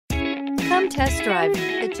Come test drive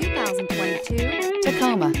the 2022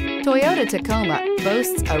 Tacoma. Toyota Tacoma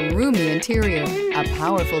boasts a roomy interior, a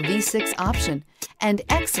powerful V6 option, and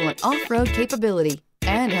excellent off-road capability,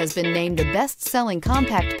 and has been named the best-selling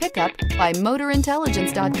compact pickup by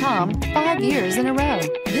MotorIntelligence.com 5 years in a row.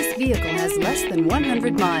 This vehicle has less than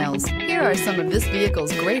 100 miles. Here are some of this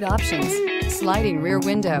vehicle's great options: sliding rear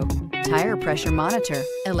window, tire pressure monitor,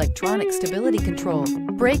 electronic stability control,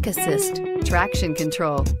 brake assist, traction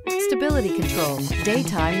control, stability control,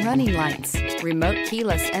 daytime running lights, remote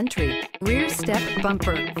keyless entry, rear step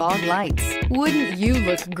bumper, fog lights. Wouldn't you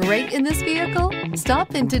look great in this vehicle?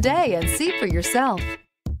 Stop in today and see for yourself.